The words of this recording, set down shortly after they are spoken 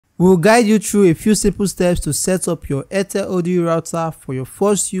We will guide you through a few simple steps to set up your Airtel ODU router for your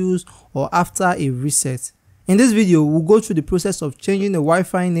first use or after a reset. In this video, we'll go through the process of changing the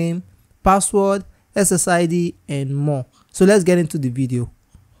Wi-Fi name, password, SSID, and more. So let's get into the video.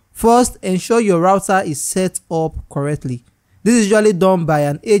 First, ensure your router is set up correctly. This is usually done by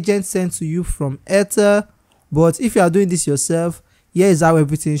an agent sent to you from Airtel, but if you are doing this yourself, here is how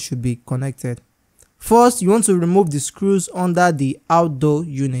everything should be connected. First, you want to remove the screws under the outdoor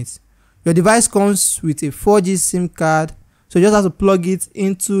unit. Your device comes with a 4G SIM card, so you just have to plug it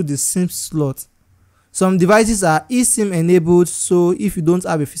into the SIM slot. Some devices are eSIM enabled, so if you don't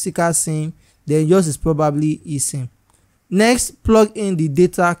have a physical SIM, then yours is probably eSIM. Next, plug in the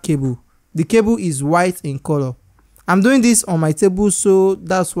data cable. The cable is white in color. I'm doing this on my table, so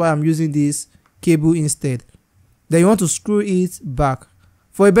that's why I'm using this cable instead. Then you want to screw it back.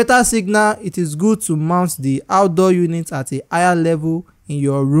 For a better signal, it is good to mount the outdoor unit at a higher level in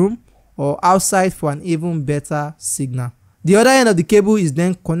your room or outside for an even better signal. The other end of the cable is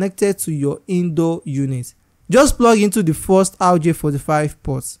then connected to your indoor unit. Just plug into the first RJ45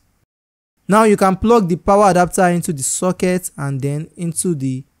 port. Now you can plug the power adapter into the socket and then into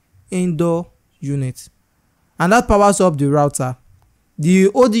the indoor unit. And that powers up the router. The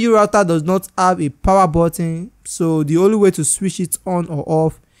ODU router does not have a power button, so the only way to switch it on or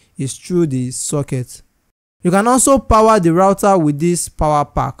off is through the socket. You can also power the router with this power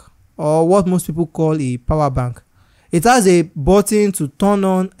pack, or what most people call a power bank. It has a button to turn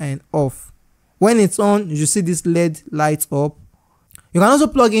on and off. When it's on, you should see this LED light up. You can also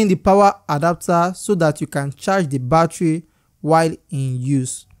plug in the power adapter so that you can charge the battery while in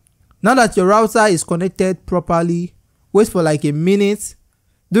use. Now that your router is connected properly, wait for like a minute.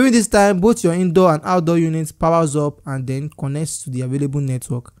 During this time, both your indoor and outdoor units powers up and then connects to the available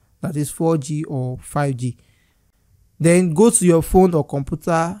network, that is 4G or 5G. Then go to your phone or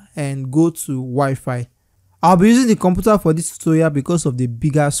computer and go to Wi-Fi. I'll be using the computer for this tutorial because of the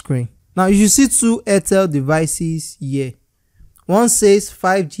bigger screen. Now you should see two Airtel devices here. One says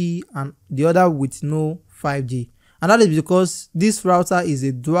 5G and the other with no 5G. And that is because this router is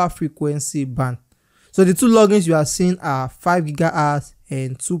a dual frequency band. So the two logins you are seeing are 5 GHz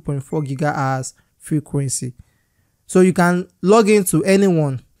and 2.4 GHz frequency. So you can log into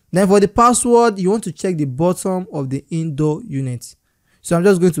anyone. Then for the password, you want to check the bottom of the indoor unit. So I'm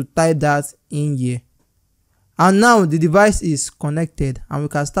just going to type that in here. And now the device is connected and we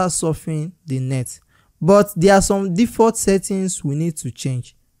can start surfing the net. But there are some default settings we need to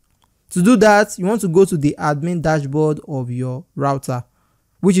change. To do that, you want to go to the admin dashboard of your router,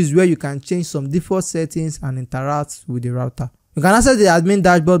 which is where you can change some default settings and interact with the router. You can access the admin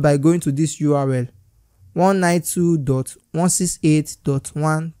dashboard by going to this URL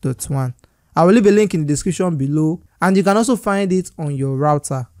 192.168.1.1. I will leave a link in the description below, and you can also find it on your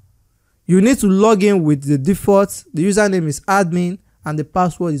router. You need to log in with the default. The username is admin and the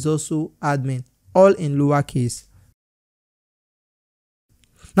password is also admin, all in lowercase.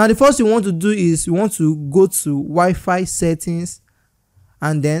 Now the first thing you want to do is you want to go to Wi-Fi settings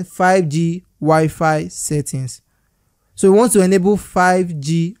and then 5G Wi-Fi settings. So we want to enable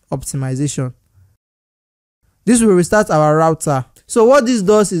 5G optimization. This will restart our router. So what this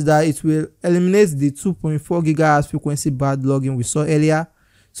does is that it will eliminate the 2.4 GHz frequency band login we saw earlier.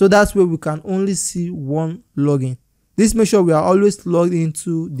 So that's where we can only see one login. This makes sure we are always logged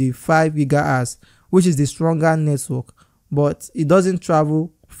into the 5 GHz, which is the stronger network, but it doesn't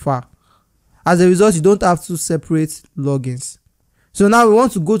travel far. As a result, you don't have to separate logins. So now we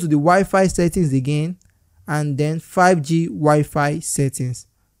want to go to the Wi-Fi settings again and then 5G Wi-Fi settings.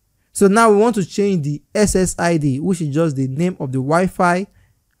 So now we want to change the SSID, which is just the name of the Wi-Fi.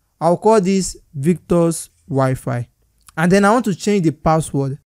 I'll call this Victor's Wi-Fi. And then I want to change the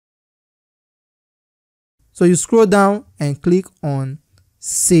password. So you scroll down and click on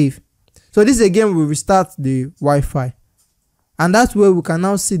save. So this again will restart the Wi-Fi. And that's where we can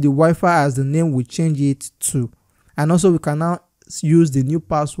now see the Wi-Fi as the name we change it to. And also we can now use the new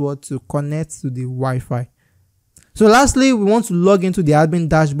password to connect to the Wi-Fi. So lastly, we want to log into the admin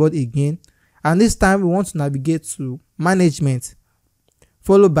dashboard again, and this time we want to navigate to management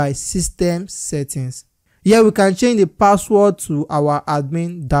followed by system settings. Here we can change the password to our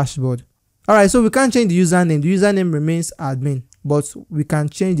admin dashboard. Alright, so we can't change the username. The username remains admin, but we can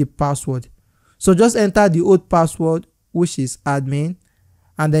change the password. So just enter the old password, which is admin,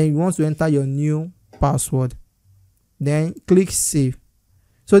 and then you want to enter your new password. Then click save.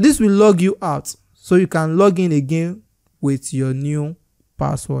 So this will log you out, so you can log in again with your new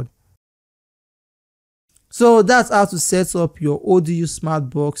password. So that's how to set up your ODU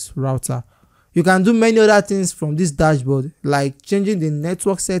Smartbox router. You can do many other things from this dashboard, like changing the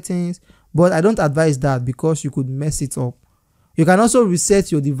network settings, but I don't advise that because you could mess it up. You can also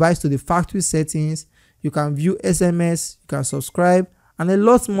reset your device to the factory settings. You can view SMS, you can subscribe, and a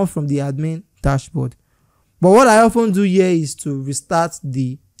lot more from the admin dashboard. But what I often do here is to restart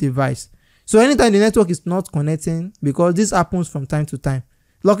the device. So anytime the network is not connecting, because this happens from time to time.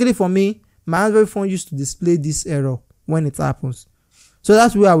 Luckily for me, my Android phone used to display this error when it happens. So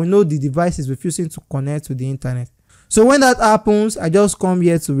that's where I will know the device is refusing to connect to the internet. So when that happens, I just come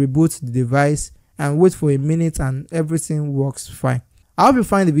here to reboot the device and wait for a minute and everything works fine. I hope you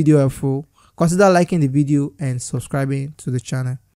find the video helpful. Consider liking the video and subscribing to the channel.